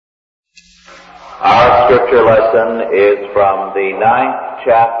Our scripture lesson is from the 9th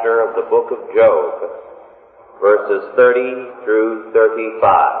chapter of the book of Job, verses 30 through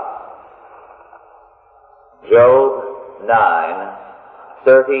 35. Job 9,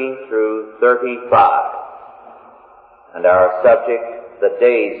 30 through 35. And our subject, the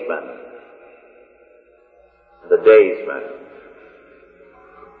Daysman. The Daysman.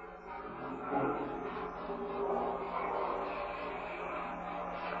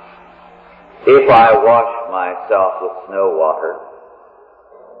 If I wash myself with snow water,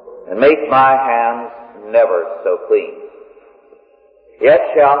 and make my hands never so clean, yet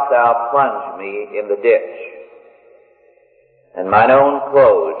shalt thou plunge me in the ditch, and mine own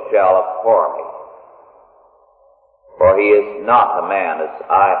clothes shall abhor me. For he is not a man as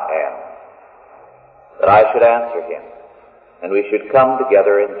I am, that I should answer him, and we should come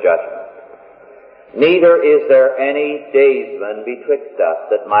together in judgment. Neither is there any daysman betwixt us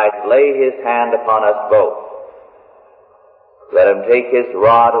that might lay his hand upon us both. Let him take his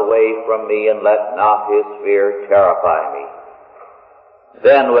rod away from me, and let not his fear terrify me.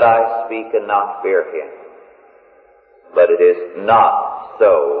 Then would I speak and not fear him. But it is not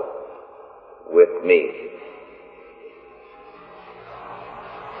so with me.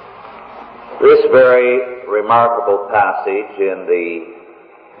 This very remarkable passage in the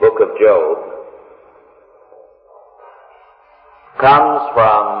book of Job comes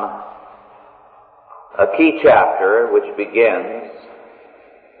from a key chapter which begins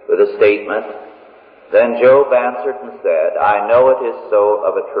with a statement, "Then Job answered and said, I know it is so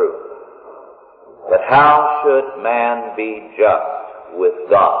of a truth. But how should man be just with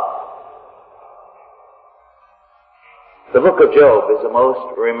God?" The book of Job is a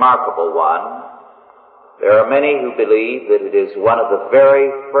most remarkable one. There are many who believe that it is one of the very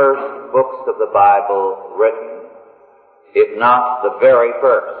first books of the Bible written, if not the very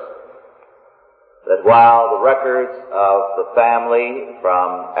first. That while the records of the family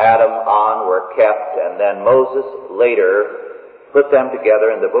from Adam on were kept, and then Moses later put them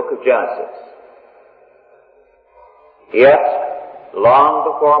together in the book of Genesis, yet long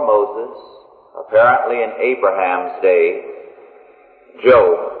before Moses, apparently in Abraham's day,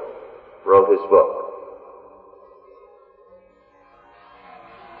 Job wrote his book.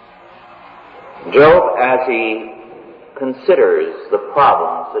 Job, as he considers the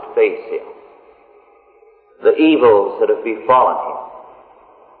problems that face him, the evils that have befallen him,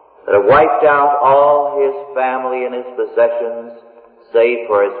 that have wiped out all his family and his possessions, save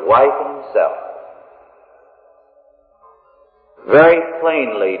for his wife and himself, very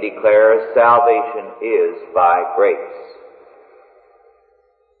plainly declares salvation is by grace.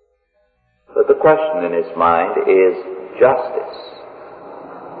 But the question in his mind is justice.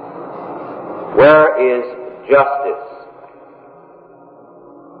 Where is justice?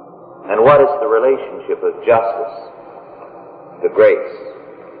 And what is the relationship of justice to grace?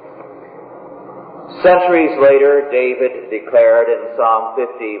 Centuries later, David declared in Psalm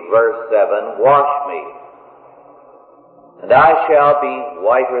 50, verse 7, "Wash me, and I shall be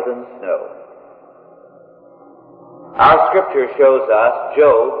whiter than snow." Our scripture shows us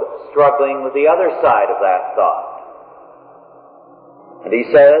Job struggling with the other side of that thought. And he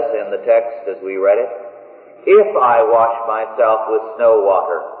says in the text as we read it, "If I wash myself with snow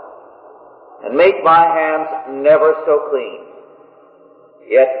water, and make my hands never so clean,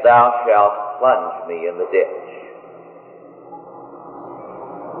 yet thou shalt plunge me in the ditch."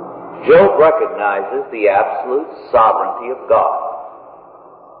 Job recognizes the absolute sovereignty of God.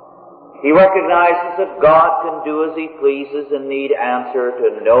 He recognizes that God can do as he pleases and need answer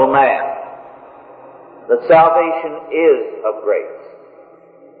to no man. That salvation is of grace.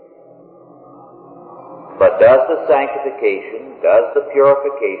 But does the sanctification, does the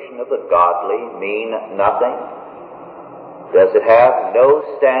purification of the godly mean nothing? Does it have no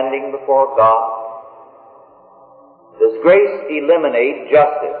standing before God? Does grace eliminate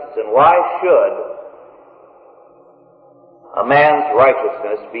justice? And why should a man's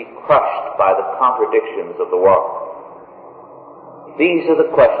righteousness be crushed by the contradictions of the world? These are the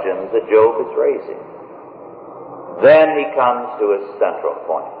questions that Job is raising. Then he comes to his central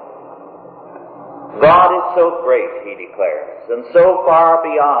point. God is so great, he declares, and so far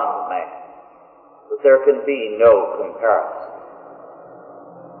beyond man, that there can be no comparison.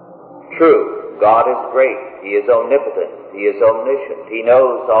 True, God is great. He is omnipotent. He is omniscient. He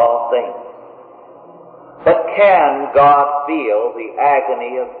knows all things. But can God feel the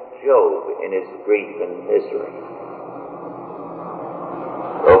agony of Job in his grief and misery?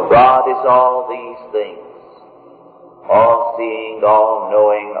 Though God is all these things, all-seeing,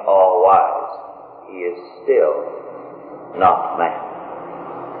 all-knowing, all-wise, he is still not man.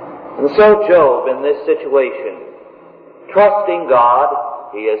 And so Job, in this situation, trusting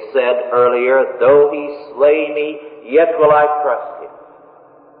God, he has said earlier, though he slay me, yet will I trust him.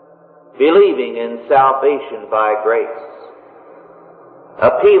 Believing in salvation by grace.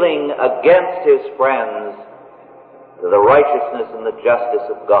 Appealing against his friends to the righteousness and the justice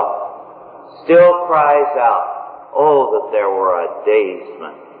of God. Still cries out, oh, that there were a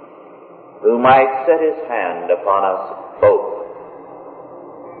daysman who might set his hand upon us both.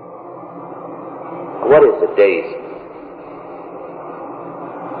 What is a daysman?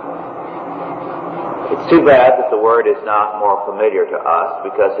 It's too bad that the word is not more familiar to us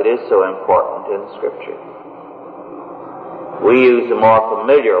because it is so important in Scripture. We use a more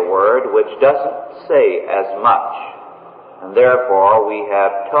familiar word which doesn't say as much, and therefore we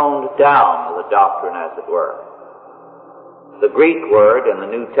have toned down the doctrine, as it were. The Greek word in the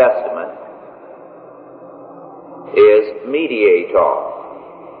New Testament is mediator,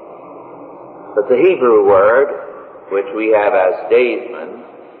 but the Hebrew word, which we have as daysman,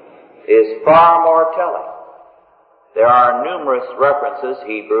 is far more telling. There are numerous references,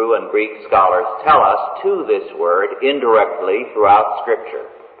 Hebrew and Greek scholars tell us, to this word indirectly throughout Scripture.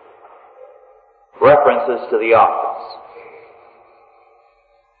 References to the office.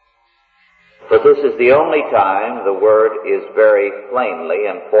 But this is the only time the word is very plainly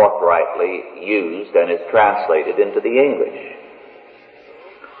and forthrightly used and is translated into the English.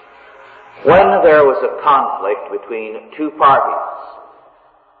 When there was a conflict between two parties,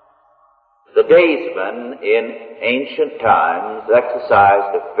 the daysman in ancient times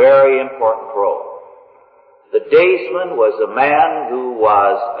exercised a very important role. The daysman was a man who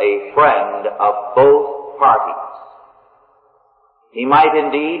was a friend of both parties. He might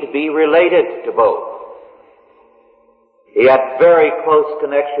indeed be related to both. He had very close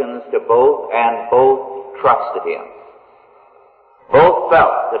connections to both, and both trusted him. Both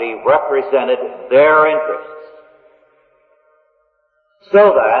felt that he represented their interests,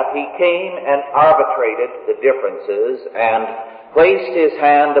 so that he came and arbitrated the differences and placed his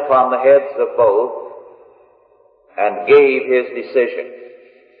hand upon the heads of both and gave his decision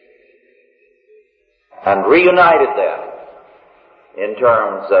and reunited them in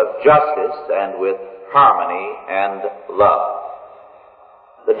terms of justice and with harmony and love.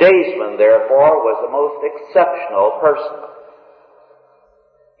 The daysman, therefore, was a most exceptional person.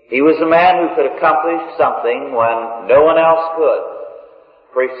 He was a man who could accomplish something when no one else could,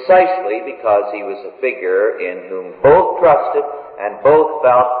 precisely because he was a figure in whom both trusted and both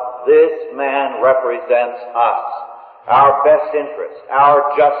felt this man represents us, our best interest,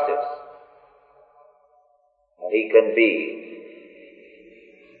 our justice. And he can be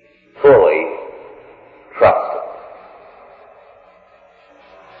fully trusted.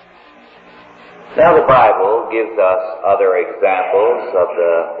 Now the Bible gives us other examples of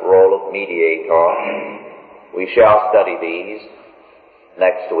the role of mediator. We shall study these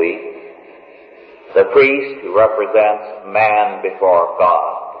next week. The priest who represents man before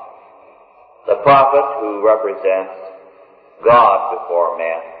God. The prophet who represents God before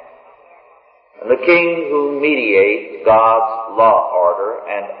men. And the king who mediates God's law order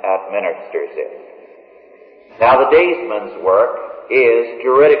and administers it. Now the daysman's work is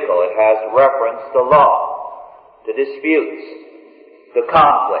juridical. It has reference to law, to disputes, to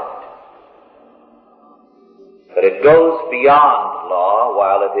conflict. But it goes beyond law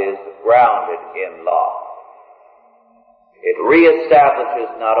while it is grounded in law. It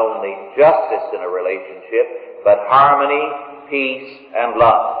reestablishes not only justice in a relationship, but harmony, peace, and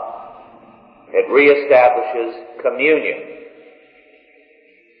love. It reestablishes communion.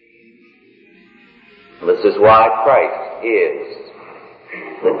 This is why Christ is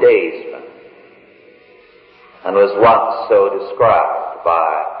the daysman, and was once so described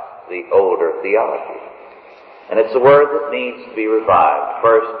by the older theology. And it's a word that needs to be revived.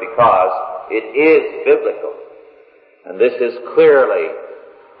 First, because it is biblical. And this is clearly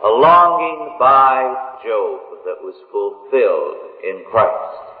a longing by Job that was fulfilled in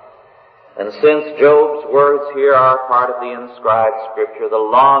Christ. And since Job's words here are part of the inscribed Scripture, the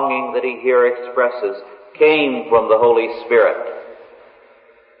longing that he here expresses came from the Holy Spirit.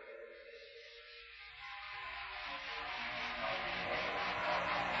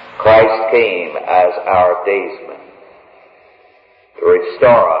 Christ came as our daysman to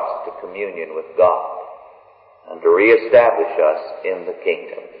restore us to communion with God and to reestablish us in the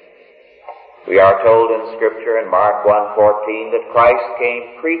kingdom. We are told in Scripture in Mark 1:14 that Christ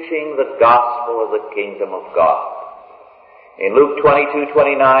came preaching the gospel of the kingdom of God. In Luke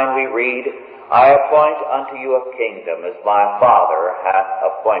 22:29 we read, I appoint unto you a kingdom as my Father hath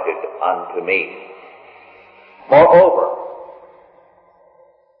appointed unto me. Moreover,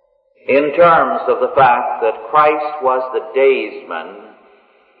 In terms of the fact that Christ was the daysman,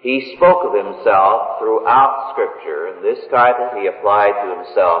 he spoke of himself throughout Scripture, and this title he applied to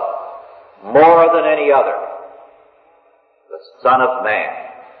himself more than any other, the Son of Man.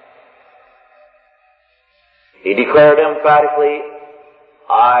 He declared emphatically,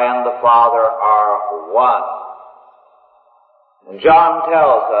 I and the Father are one. And John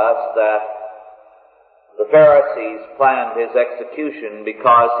tells us that the Pharisees planned his execution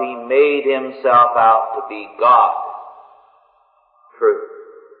because he made himself out to be God. True.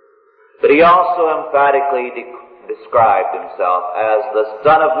 But he also emphatically described himself as the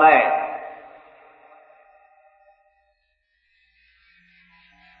Son of Man.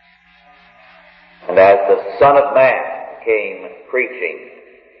 And as the Son of Man came preaching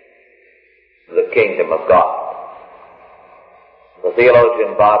the kingdom of God. The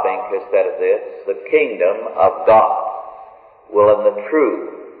theologian Bobbing has said of this, the kingdom of God will in the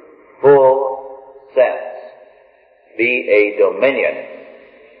true, full sense be a dominion.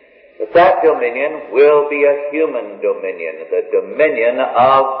 But that dominion will be a human dominion, the dominion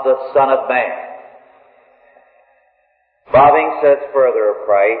of the Son of Man. Bobbing says further of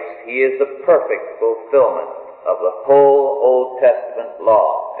Christ, he is the perfect fulfillment of the whole Old Testament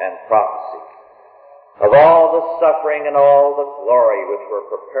law and prophecy, of all the suffering and all the glory which were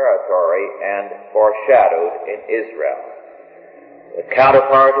preparatory and foreshadowed in Israel, the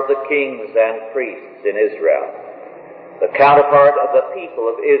counterpart of the kings and priests in Israel, the counterpart of the people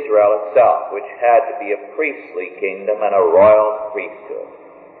of Israel itself, which had to be a priestly kingdom and a royal priesthood.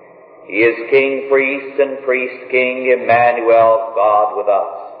 He is King, Priest, and Priest, King, Emmanuel, God with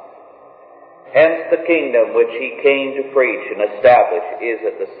us. Hence the kingdom which he came to preach and establish is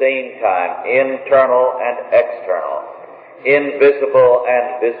at the same time internal and external, invisible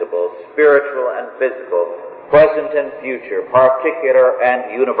and visible, spiritual and physical, present and future, particular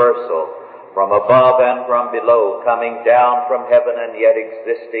and universal, from above and from below, coming down from heaven and yet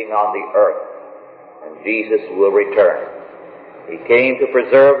existing on the earth. And Jesus will return. He came to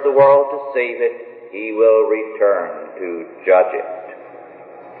preserve the world, to save it. He will return to judge it.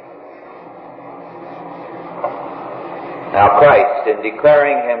 Now Christ, in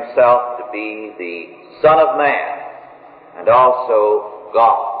declaring himself to be the Son of Man and also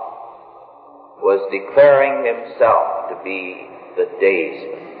God, was declaring himself to be the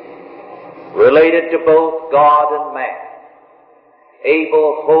daysman, related to both God and man,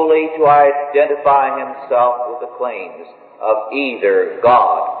 able wholly to identify himself with the claims of either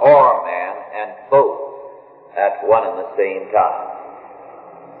God or man, and both at one and the same time.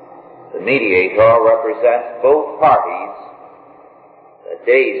 The mediator represents both parties. The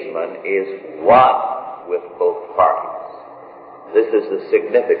daysman is one with both parties. This is the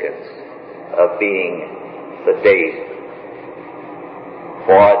significance of being the daysman.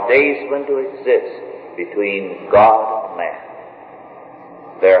 For a daysman to exist between God and man,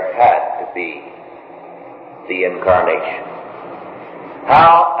 there had to be the incarnation.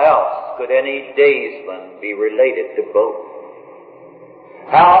 How else could any daysman be related to both?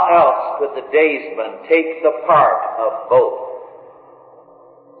 How else could the daysman take the part of both?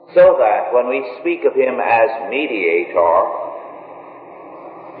 So that when we speak of him as mediator,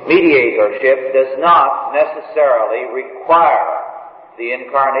 mediatorship does not necessarily require the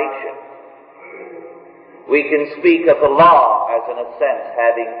incarnation. We can speak of the law as, in a sense,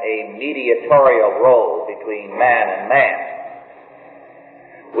 having a mediatorial role between man and man.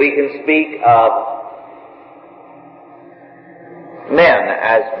 We can speak of men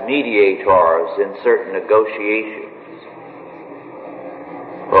as mediators in certain negotiations.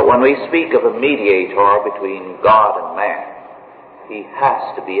 But when we speak of a mediator between God and man, he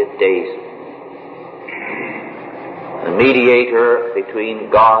has to be a daysman. The mediator between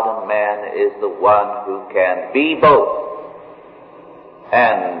God and man is the one who can be both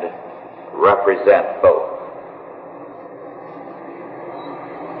and represent both.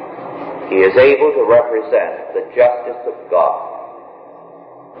 He is able to represent the justice of God,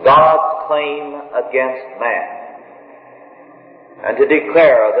 God's claim against man, and to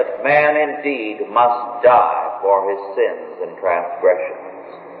declare that man indeed must die for his sins and transgressions.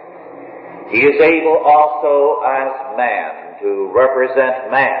 He is able also as man to represent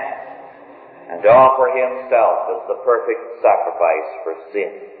man and to offer himself as the perfect sacrifice for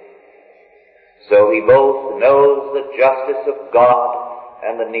sin. So he both knows the justice of God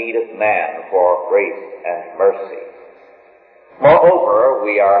and the need of man for grace and mercy. Moreover,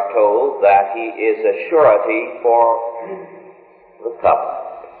 we are told that he is a surety for the covenant.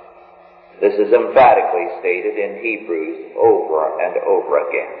 This is emphatically stated in Hebrews over and over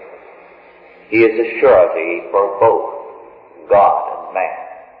again. He is a surety for both God and man.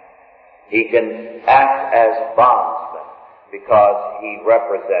 He can act as bondsman because he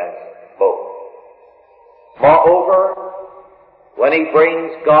represents both. Moreover, when he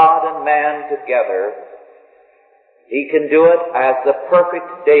brings God and man together, he can do it as the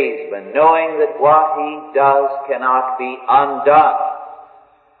perfect daysman, knowing that what he does cannot be undone.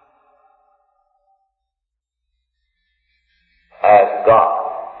 As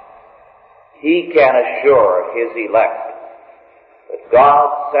God, he can assure his elect that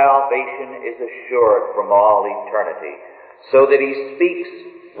God's salvation is assured from all eternity, so that he speaks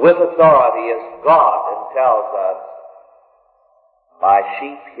with authority as God and tells us, "My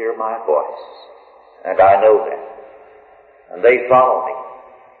sheep hear my voice, and I know them, and they follow me,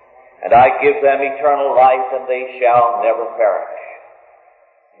 and I give them eternal life, and they shall never perish.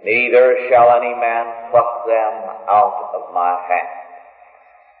 Neither shall any man pluck them out of my hand.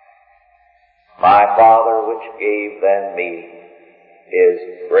 My Father which gave them me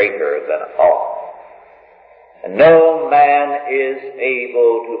is greater than all, and no man is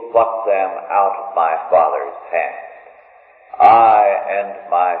able to pluck them out of my Father's hand. I and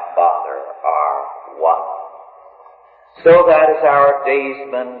my Father are one." So that as our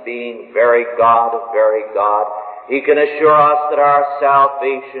daysman, being very God, he can assure us that our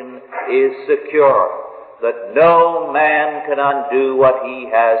salvation is secure, that no man can undo what he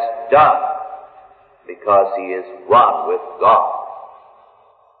has done, because he is one with God.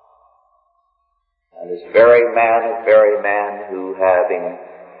 And this very man who, having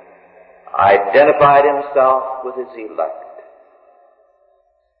identified himself with his elect,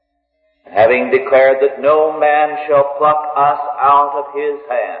 having declared that no man shall pluck us out of his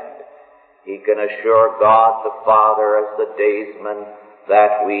hand, he can assure God the Father as the daysman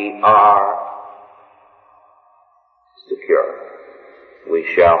that we are secure. We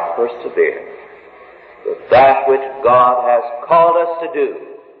shall persevere. That which God has called us to do,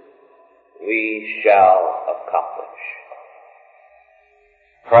 we shall accomplish.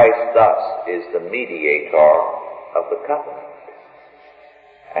 Christ thus is the mediator of the covenant,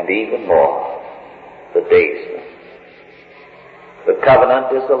 and even more, the daysman. The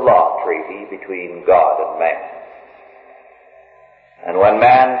covenant is a law treaty between God and man. And when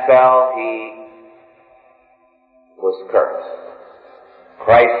man fell, he was cursed.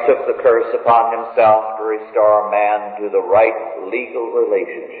 Christ took the curse upon himself to restore man to the right legal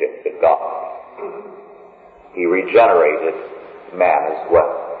relationship with God. He regenerated man as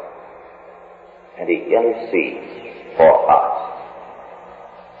well. And he intercedes for us.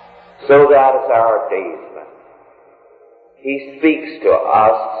 So that as our daysman, he speaks to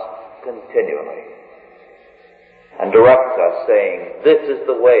us continually and directs us, saying, "This is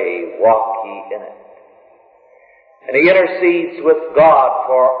the way, walk ye in it." And he intercedes with God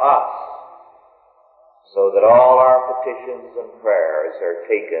for us, so that all our petitions and prayers are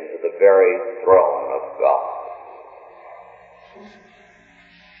taken to the very throne of God.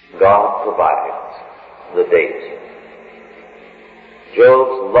 God provides the daysman.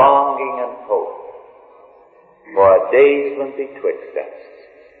 Job's longing and hope for a daysman betwixt us,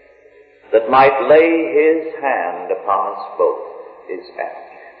 that might lay his hand upon us both, is answered.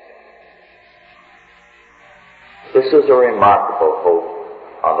 This is a remarkable hope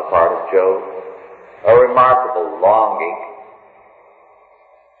on the part of Job, a remarkable longing.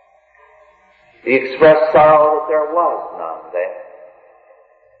 He expressed sorrow that there was none there.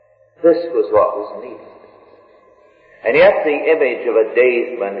 This was what was needed. And yet the image of a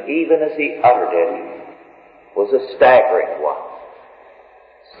daysman, even as he uttered it, was a staggering one.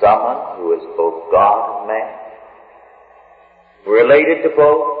 Someone who is both God and man, related to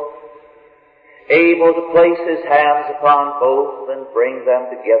both, able to place his hands upon both and bring them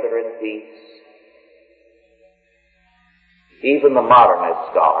together in peace. Even the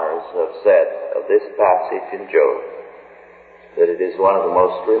modernist scholars have said of this passage in Job that it is one of the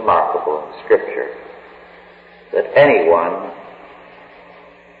most remarkable in Scripture, that anyone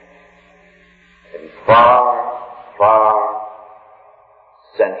in far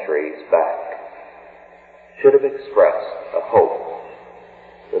centuries back should have expressed a hope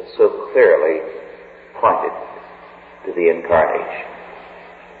that so clearly pointed to the incarnation.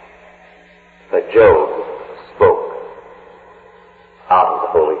 But Job spoke out of the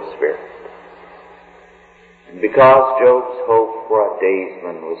Holy Spirit. And because Job's hope for a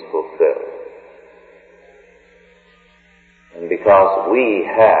daysman was fulfilled, and because we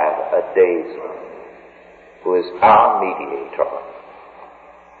have a daysman who is our mediator,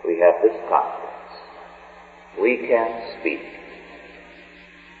 we have this confidence. We can speak,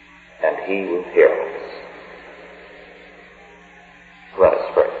 and he will hear us. Let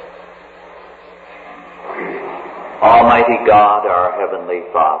us pray. Almighty God, our Heavenly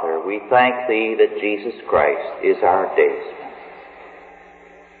Father, we thank Thee that Jesus Christ is our Daysman.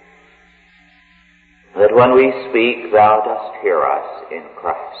 That when we speak, Thou dost hear us in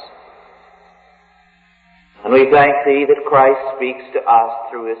Christ. And we thank Thee that Christ speaks to us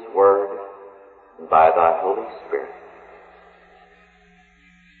through His Word and by Thy Holy Spirit,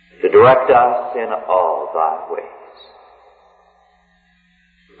 to direct us in all Thy ways.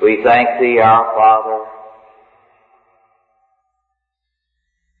 We thank Thee, our Father,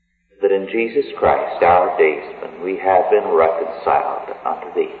 that in Jesus Christ, our Daysman, we have been reconciled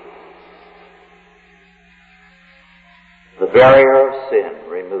unto Thee. The barrier of sin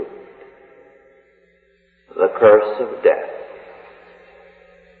removed, the curse of death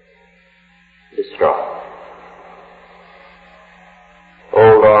destroyed. O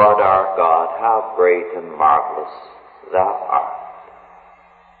Lord our God, how great and marvelous Thou art,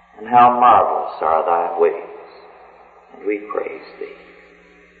 and how marvelous are Thy ways, and we praise Thee.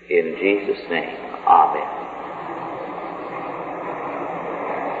 In Jesus' name, Amen.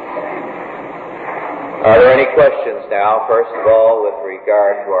 Are there any questions now, first of all, with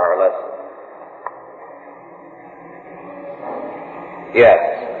regard to our lesson? Yes.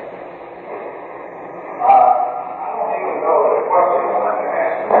 I don't even know the question I wanted to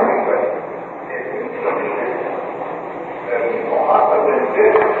ask you, but it seems to me that people must have been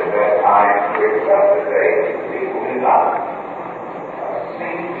busy at that time to accept the day that people did not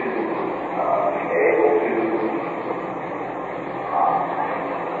seem to be able to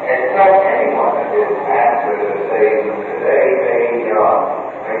accept anyone that didn't answer the day. Today they feel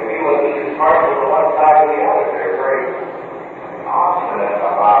that each is partial to one side or the other. They're very obstinate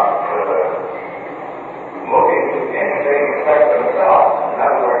about looking to anything except themselves. In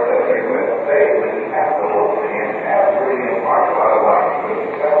other words, that they're going to say that you have to look to him absolutely impartial, otherwise you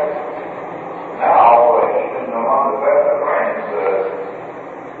couldn't accept it. Now, even among the best of friends,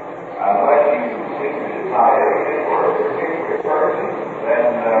 unless you seem to decide everything for a particular person,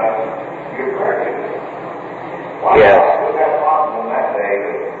 then you're prejudiced. Why was that possible in that day?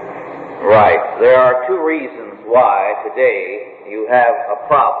 Right. There are two reasons why today you have a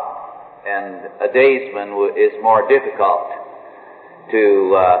problem, and a daysman is more difficult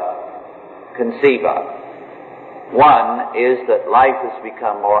to conceive of. One is that life has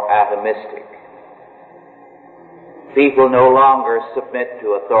become more atomistic. People no longer submit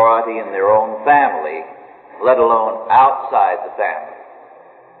to authority in their own family, let alone outside the family.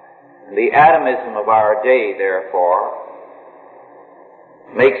 And the atomism of our day, therefore,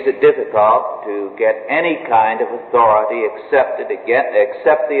 makes it difficult to get any kind of authority except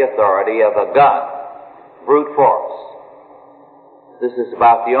the authority of a gun, brute force. This is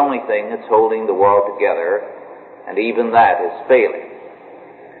about the only thing that's holding the world together, and even that is failing.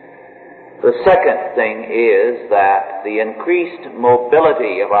 The second thing is that the increased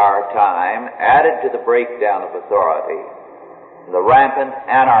mobility of our time, added to the breakdown of authority, the rampant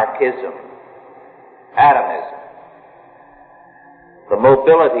anarchism, atomism, the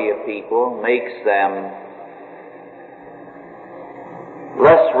mobility of people makes them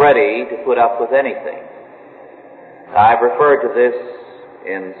less ready to put up with anything. I've referred to this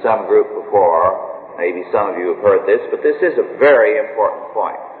in some group before. Maybe some of you have heard this, but this is a very important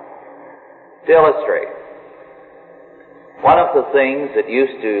point. To illustrate, one of the things that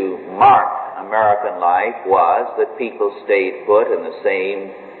used to mark American life was that people stayed put in the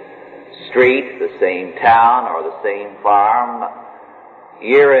same street, the same town, or the same farm,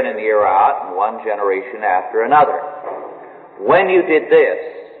 year in and year out, and one generation after another. When you did this,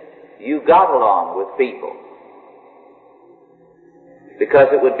 you got along with people, because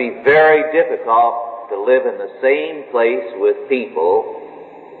it would be very difficult to live in the same place with people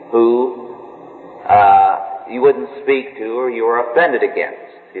who you wouldn't speak to or you were offended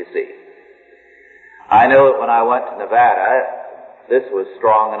against, you see. I know that when I went to Nevada, this was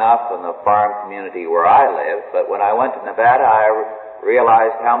strong enough in the farm community where I lived, but when I went to Nevada, I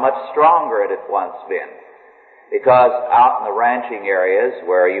realized how much stronger it had once been. Because out in the ranching areas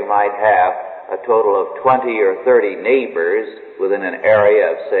where you might have a total of 20 or 30 neighbors within an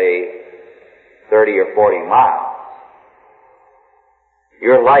area of, say, 30 or 40 miles,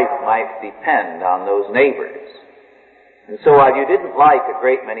 your life might depend on those neighbors. And so while you didn't like a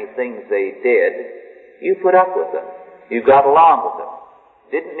great many things they did, you put up with them. You got along with them.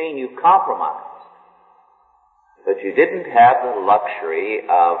 Didn't mean you compromised. But you didn't have the luxury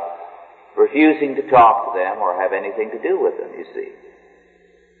of refusing to talk to them or have anything to do with them, you see.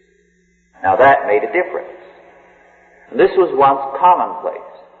 Now that made a difference. And this was once commonplace.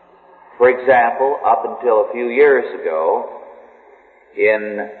 For example, up until a few years ago,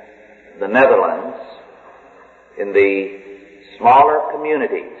 in the Netherlands, in the smaller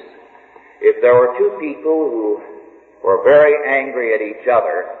communities, if there were two people who were very angry at each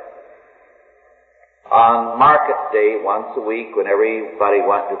other, on market day once a week when everybody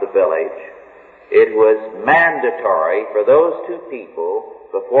went to the village, it was mandatory for those two people,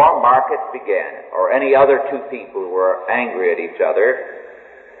 before market began, or any other two people who were angry at each other,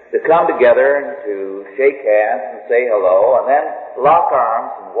 to come together and to shake hands and say hello, and then lock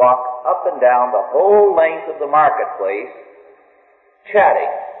arms and walk up and down the whole length of the marketplace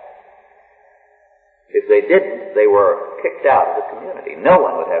chatting. If they didn't, they were kicked out of the community. No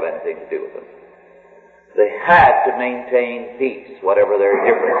one would have anything to do with them. They had to maintain peace, whatever their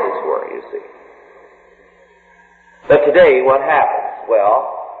differences were, you see. But today, what happens?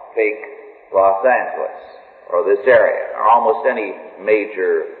 Well, take Los Angeles, or this area, or almost any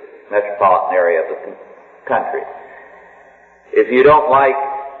major metropolitan area of the country. If you don't like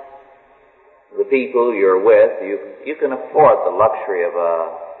the people you're with, you can afford the luxury of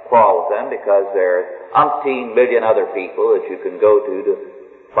a quarrel with them, because there are umpteen million other people that you can go to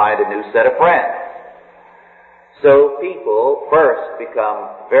find a new set of friends. So people first become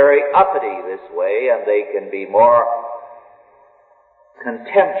very uppity this way, and they can be more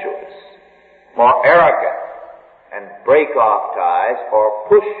contemptuous, more arrogant, and break off ties or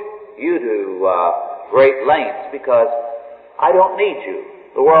push you to great lengths because I don't need you.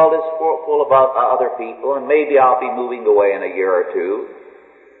 The world is full of other people, and maybe I'll be moving away in a year or two.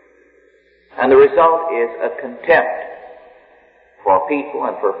 And the result is a contempt for people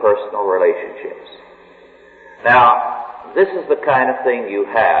and for personal relationships. Now, this is the kind of thing you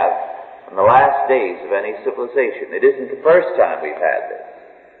have in the last days of any civilization. It isn't the first time we've had this.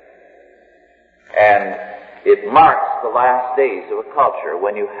 And it marks the last days of a culture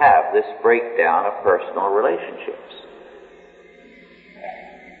when you have this breakdown of personal relationships.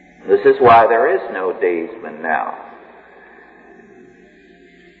 This is why there is no Daysman now.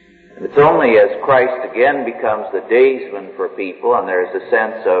 And it's only as Christ again becomes the Daysman for people, and there's a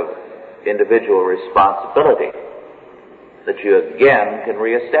sense of individual responsibility, that you again can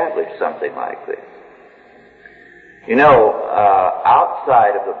reestablish something like this. You know,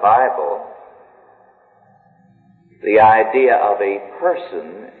 outside of the Bible, the idea of a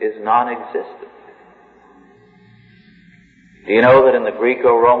person is non-existent. Do you know that in the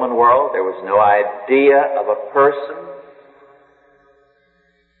Greco-Roman world there was no idea of a person?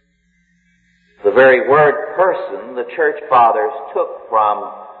 The very word person the church fathers took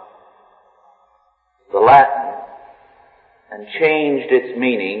from the Latin and changed its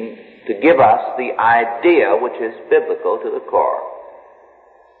meaning to give us the idea which is biblical to the core.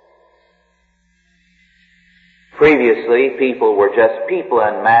 Previously, people were just people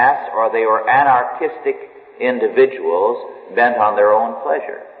en masse, or they were anarchistic individuals bent on their own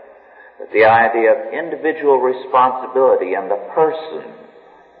pleasure. But the idea of individual responsibility and the person,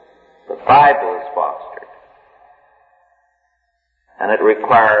 the Bible is fostered. And it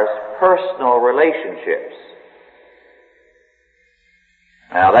requires personal relationships.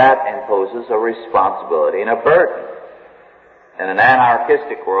 Now that imposes a responsibility and a burden. In an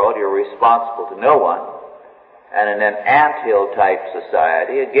anarchistic world, you're responsible to no one. And in an anthill type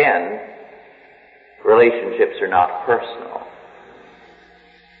society, again, relationships are not personal.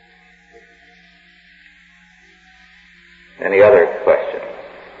 Any other questions?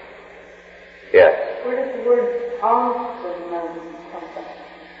 Yes? Where does the word almsman come from?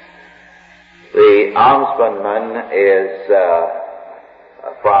 The almsman is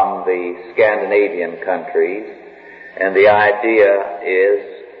from the Scandinavian countries, and the idea is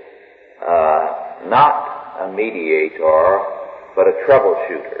not a mediator, but a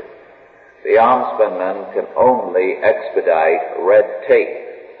troubleshooter. The almsman can only expedite red tape.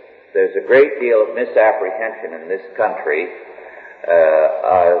 There's a great deal of misapprehension in this country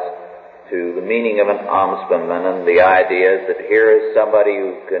as to the meaning of an almsman, and the idea is that here is somebody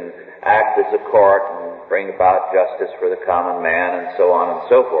who can act as a court and bring about justice for the common man, and so on and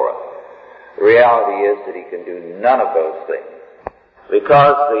so forth. The reality is that he can do none of those things.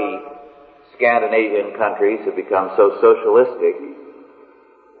 Because the Scandinavian countries have become so socialistic,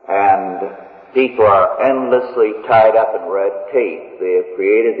 and people are endlessly tied up in red tape, they have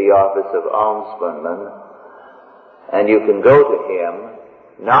created the office of almsman, and you can go to him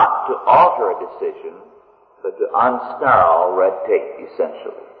not to alter a decision, but to unsnarl red tape,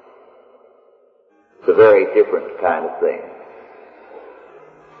 essentially. It's a very different kind of thing.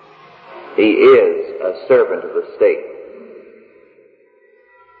 He is a servant of the state.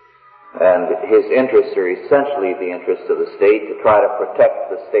 And his interests are essentially the interests of the state, to try to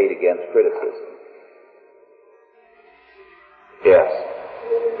protect the state against criticism. Yes?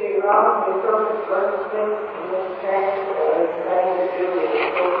 Would it be wrong to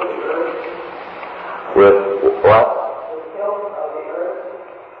With what?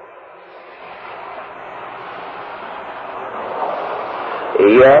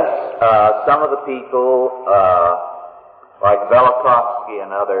 Yes, some of the people, like Velikovsky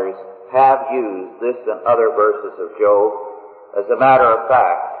and others, have used this and other verses of Job. As a matter of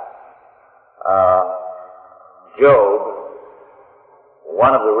fact, Job,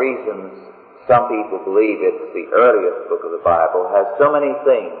 one of the reasons some people believe it's the earliest book of the Bible, has so many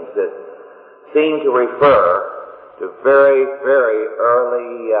things that seem to refer to very, very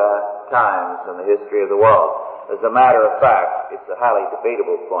early times in the history of the world. As a matter of fact, it's a highly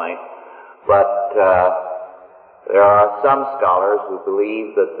debatable point, but there are some scholars who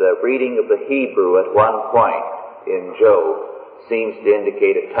believe that the reading of the Hebrew at one point in Job seems to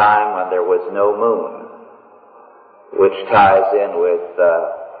indicate a time when there was no moon, which ties in with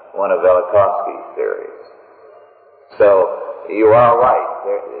one of Velikovsky's theories. So, you are right.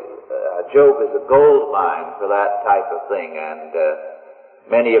 Job is a gold mine for that type of thing, and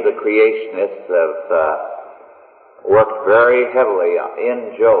many of the creationists have worked very heavily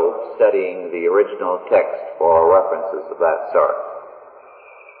in Job studying the original text for references of that sort.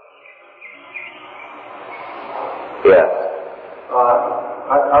 Yes.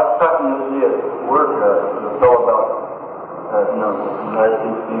 I was talking the other day at work with a fellow about, the United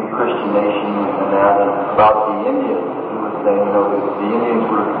States being a Christian nation and that, and about the Indians. He was saying, the Indians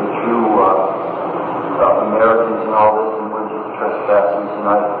were the true Americans and all this, and we're just trespassers. And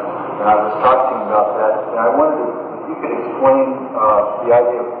I was talking about that, and I wondered if you could explain the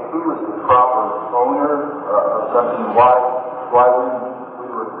idea of who was the proper owner or something, why we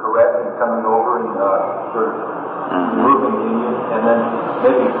were correct in coming over and sort of removing the Indians, and then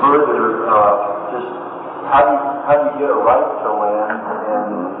maybe further, just how do you get a right to land?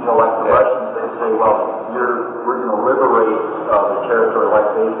 And like the Russians, they say, well, we're going to liberate the territory, like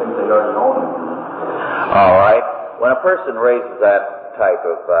they think they already own it. All right. When a person raises that type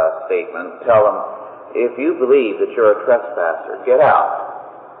of statement, tell them, if you believe that you're a trespasser, get out.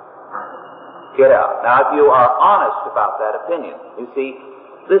 Get out. Now, if you are honest about that opinion, you see,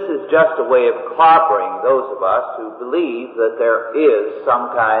 this is just a way of clobbering those of us who believe that there is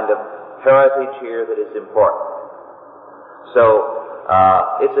some kind of heritage here that is important. So,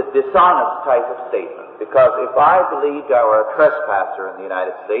 it's a dishonest type of statement, because if I believed I were a trespasser in the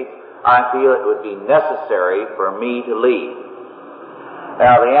United States, I feel it would be necessary for me to leave.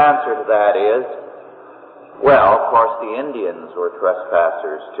 Now, the answer to that is, well, of course, the Indians were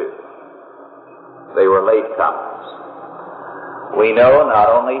trespassers too. They were latecomers. We know not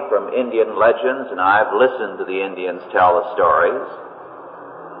only from Indian legends, and I've listened to the Indians tell the stories,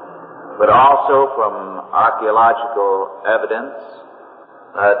 but also from archaeological evidence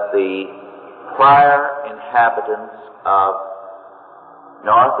that the prior inhabitants of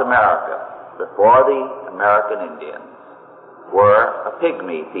North America, before the American Indians, were a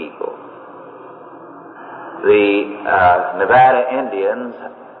pygmy people. The Nevada Indians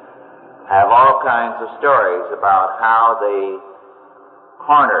have all kinds of stories about how they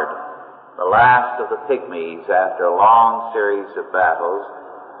cornered the last of the pygmies after a long series of battles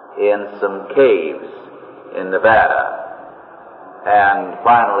in some caves in Nevada, and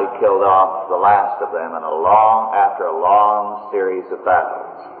finally killed off the last of them after a long series of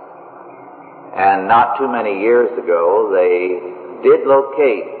battles. And not too many years ago, they did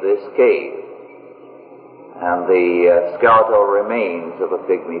locate this cave and the skeletal remains of a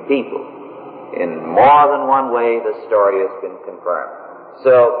pygmy people. In more than one way, the story has been confirmed.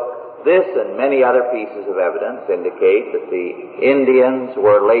 So, this and many other pieces of evidence indicate that the Indians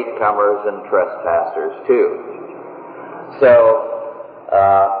were latecomers and trespassers too. So,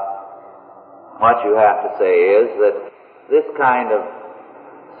 what you have to say is that this kind of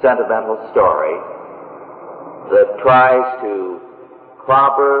sentimental story that tries to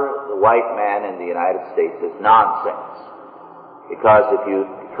clobber the white man in the United States is nonsense. Because if you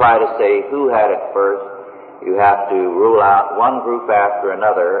try to say who had it first, you have to rule out one group after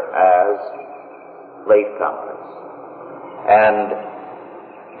another as latecomers.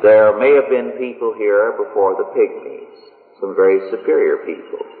 And there may have been people here before the pygmies, some very superior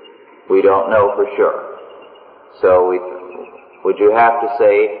people. We don't know for sure. So would you have to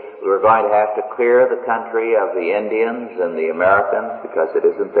say we're going to have to clear the country of the Indians and the Americans because it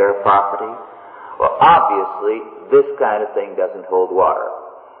isn't their property? Well, obviously, this kind of thing doesn't hold water.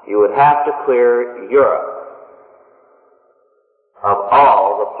 You would have to clear Europe of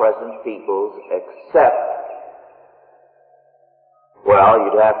all the present peoples except, well,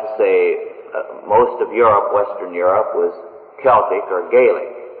 you'd have to say most of Europe, Western Europe, was Celtic or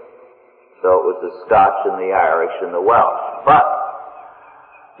Gaelic. So it was the Scotch and the Irish and the Welsh. But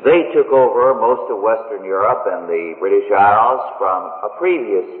they took over most of Western Europe and the British Isles from a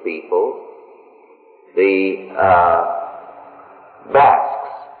previous people, the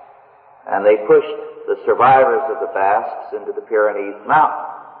Basques. And they pushed the survivors of the Basques into the Pyrenees Mountains.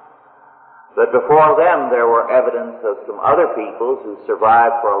 But before them there were evidence of some other peoples who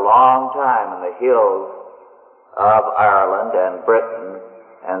survived for a long time in the hills of Ireland and Britain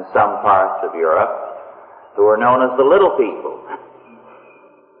and some parts of Europe, who were known as the Little People.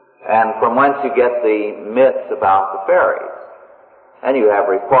 And from whence you get the myths about the fairies. And you have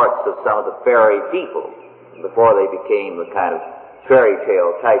reports of some of the fairy people, before they became the kind of fairy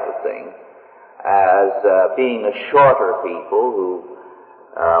tale type of thing, as being a shorter people who,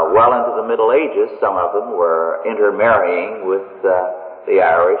 well into the Middle Ages, some of them were intermarrying with the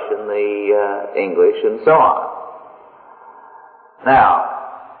Irish and the English and so on. Now,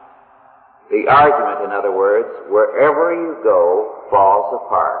 the argument, in other words, wherever you go falls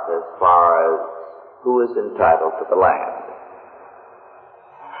apart as far as who is entitled to the land.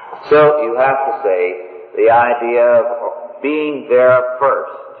 So you have to say the idea of being there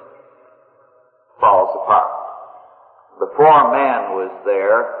first falls apart. Before man was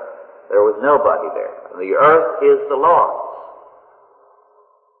there was nobody there. The earth is the Lord's.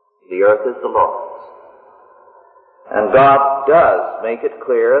 The earth is the Lord's. And God does make it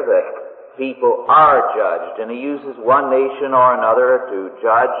clear that people are judged, and He uses one nation or another to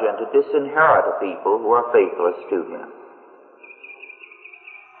judge and to disinherit a people who are faithless to Him.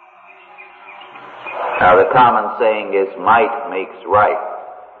 Now, the common saying is, might makes right.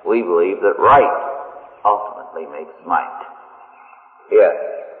 We believe that right ultimately makes might. Yes.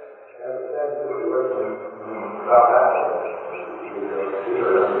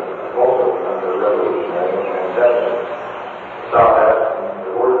 South Africa,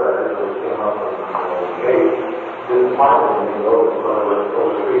 the war veterans who came up from the gate, didn't find them, you know, over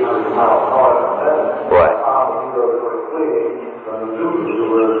 300 miles north from them. Right. Those who were fleeing from the Zulus who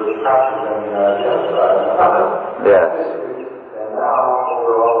were captured and genocide. Yes. And now,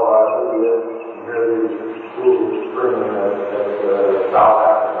 over all of our media, you hear these schools screaming that South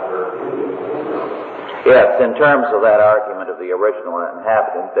Africans are abusing. Yes, in terms of that argument of the original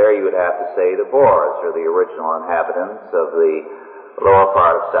inhabitants, there you would have to say the Boers are the original inhabitants of the lower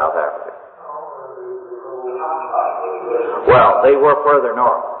part of South Africa. Well, they were further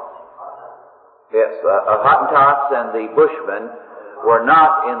north. Yes, Hottentots and the Bushmen were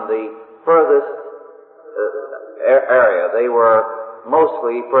not in the furthest area. They were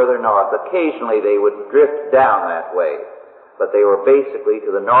mostly further north. Occasionally they would drift down that way, but they were basically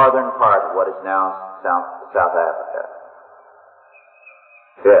to the northern part of what is now South Africa.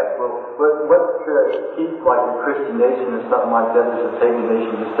 Yes. Well, what's keep like a Christian nation or something like that as a pagan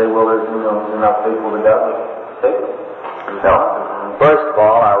nation to say, well, they're not faithful to God, but take it? No. First of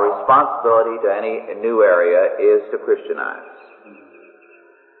all, our responsibility to any new area is to Christianize.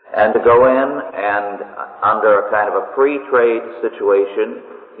 And to go in and under a kind of a free trade situation,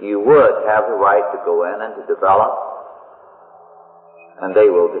 you would have the right to go in and to develop, and they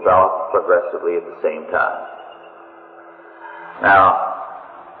will develop progressively at the same time. Now,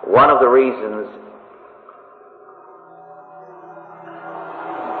 one of the reasons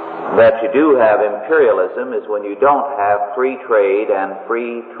that you do have imperialism is when you don't have free trade and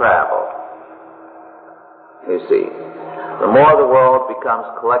free travel. You see, the more the world becomes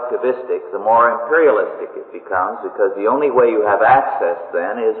collectivistic, the more imperialistic it becomes, because the only way you have access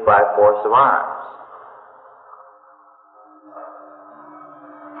then is by force of arms.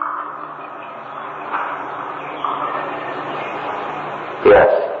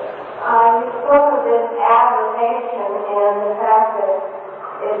 Yes. You spoke of this aberration and the fact that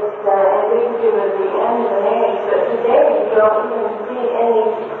it's at least to the end of an age, but today you don't even see any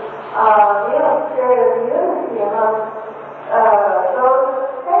real spirit of unity among those of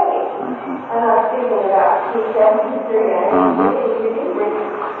the faith. I'm not speaking about T73 and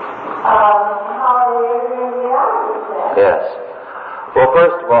how are we ever going to get out of this? Yes. Well,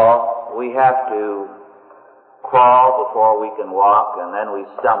 first of all, we have to crawl before we can walk, and then we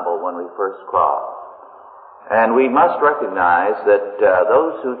stumble when we first crawl. And we must recognize that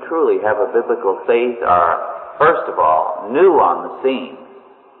those who truly have a biblical faith are, first of all, new on the scene,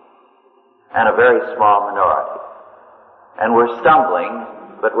 and a very small minority. And we're stumbling,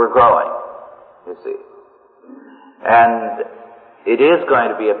 but we're growing, you see. And it is going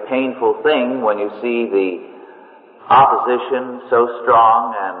to be a painful thing when you see the opposition so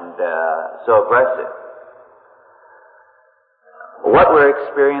strong and so aggressive. What we're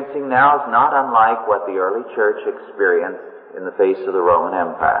experiencing now is not unlike what the early church experienced in the face of the Roman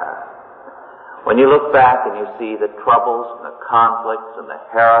Empire. When you look back and you see the troubles and the conflicts and the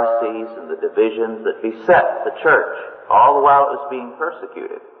heresies and the divisions that beset the church all the while it was being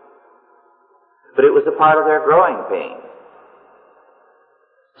persecuted. But it was a part of their growing pains,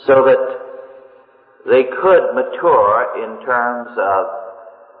 so that they could mature in terms of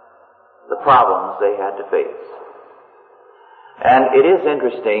the problems they had to face. And it is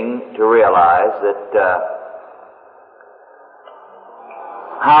interesting to realize that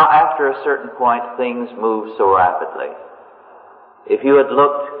how after a certain point things move so rapidly. If you had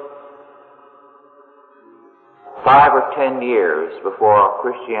looked 5 or 10 years before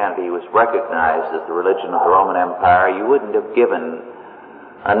Christianity was recognized as the religion of the Roman Empire, you wouldn't have given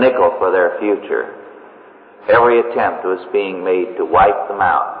a nickel for their future. Every attempt was being made to wipe them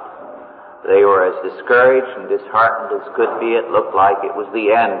out. They were as discouraged and disheartened as could be. It looked like it was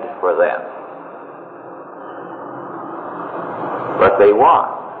the end for them. But they won.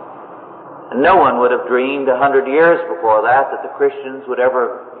 And no one would have dreamed 100 years before that the Christians would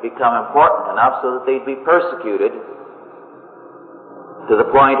ever become important enough so that they'd be persecuted to the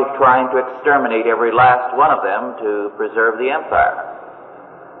point of trying to exterminate every last one of them to preserve the empire.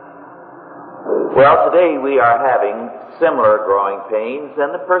 Well, today we are having similar growing pains,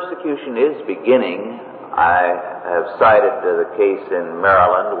 and the persecution is beginning. I have cited the case in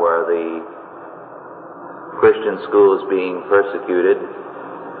Maryland where the Christian school is being persecuted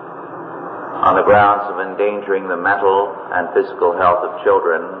on the grounds of endangering the mental and physical health of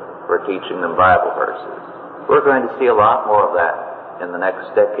children for teaching them Bible verses. We're going to see a lot more of that in the next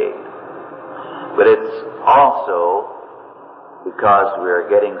decade. But it's also because we are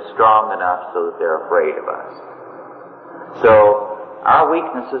getting strong enough so that they're afraid of us. So our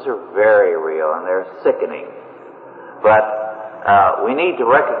weaknesses are very real and they're sickening. But we need to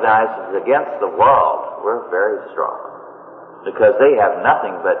recognize that against the world, we're very strong, because they have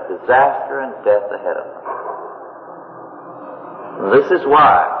nothing but disaster and death ahead of them. And this is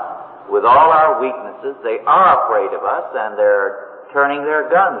why, with all our weaknesses, they are afraid of us and they're turning their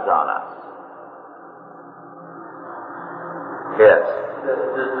guns on us. Yes. Does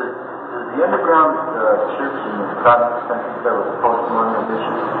the underground church in the Protestant countries ever postmillennial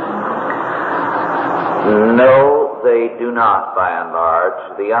issues? No, they do not, by and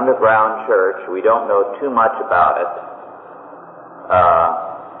large. The underground church, we don't know too much about it,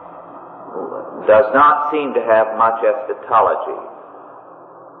 does not seem to have much eschatology.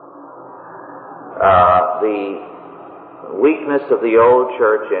 The weakness of the old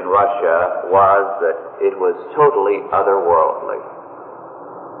church in Russia was that it was totally otherworldly.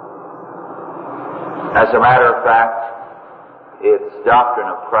 As a matter of fact, its doctrine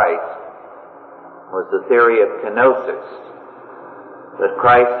of Christ was the theory of kenosis, that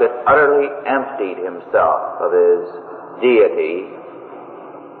Christ had utterly emptied himself of his deity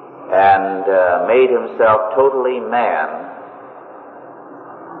and made himself totally man.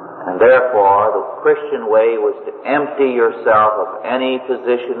 And therefore, the Christian way was to empty yourself of any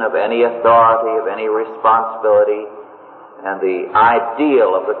position, of any authority, of any responsibility. And the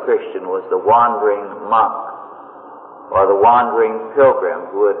ideal of the Christian was the wandering monk or the wandering pilgrim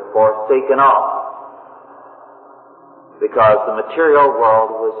who had forsaken all. Because the material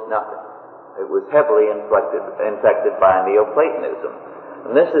world was nothing. It was heavily infected by Neoplatonism.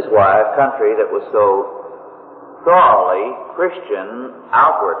 And this is why a country that was so thoroughly Christian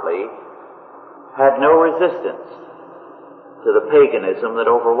outwardly had no resistance to the paganism that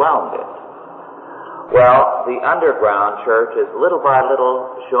overwhelmed it. Well, the underground church is little by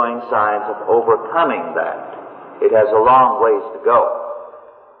little showing signs of overcoming that. It has a long ways to go.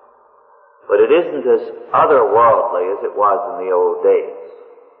 But it isn't as otherworldly as it was in the old days.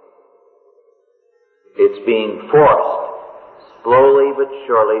 It's being forced slowly but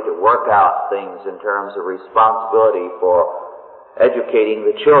surely to work out things in terms of responsibility for educating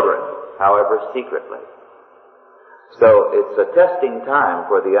the children, however secretly. So it's a testing time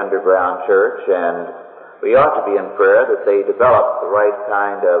for the underground church, and we ought to be in prayer that they develop the right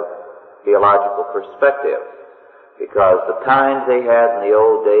kind of theological perspective, because the times they had in the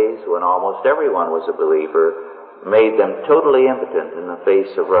old days when almost everyone was a believer made them totally impotent in the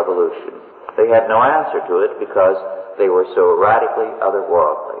face of revolution. They had no answer to it because they were so radically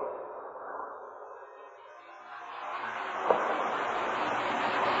otherworldly.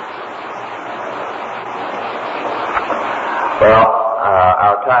 Well,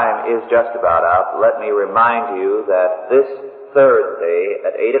 our time is just about up. Let me remind you that this Thursday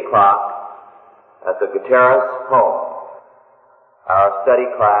at 8 o'clock at the Gutierrez home, our study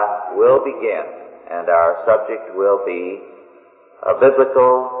class will begin, and our subject will be a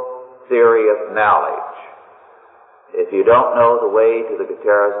biblical theory of knowledge. If you don't know the way to the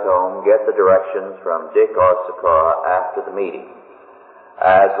Gutierrez home, get the directions from Dick or Sakura after the meeting.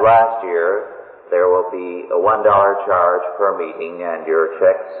 As last year, there will be a $1 charge per meeting, and your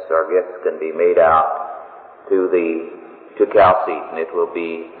checks or gifts can be made out to Cal Seton. It will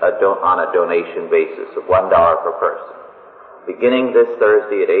be on a donation basis of $1 per person. Beginning this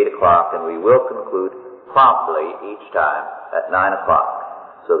Thursday at 8 o'clock, and we will conclude promptly each time at 9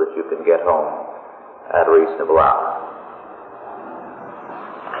 o'clock, so that you can get home at a reasonable hour.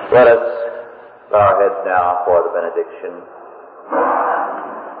 Let us bow our heads now for the benediction.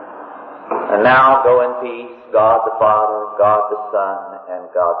 And now go in peace. God the Father, God the Son,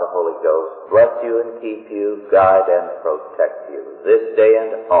 and God the Holy Ghost bless you and keep you, guide and protect you this day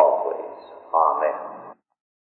and always. Amen.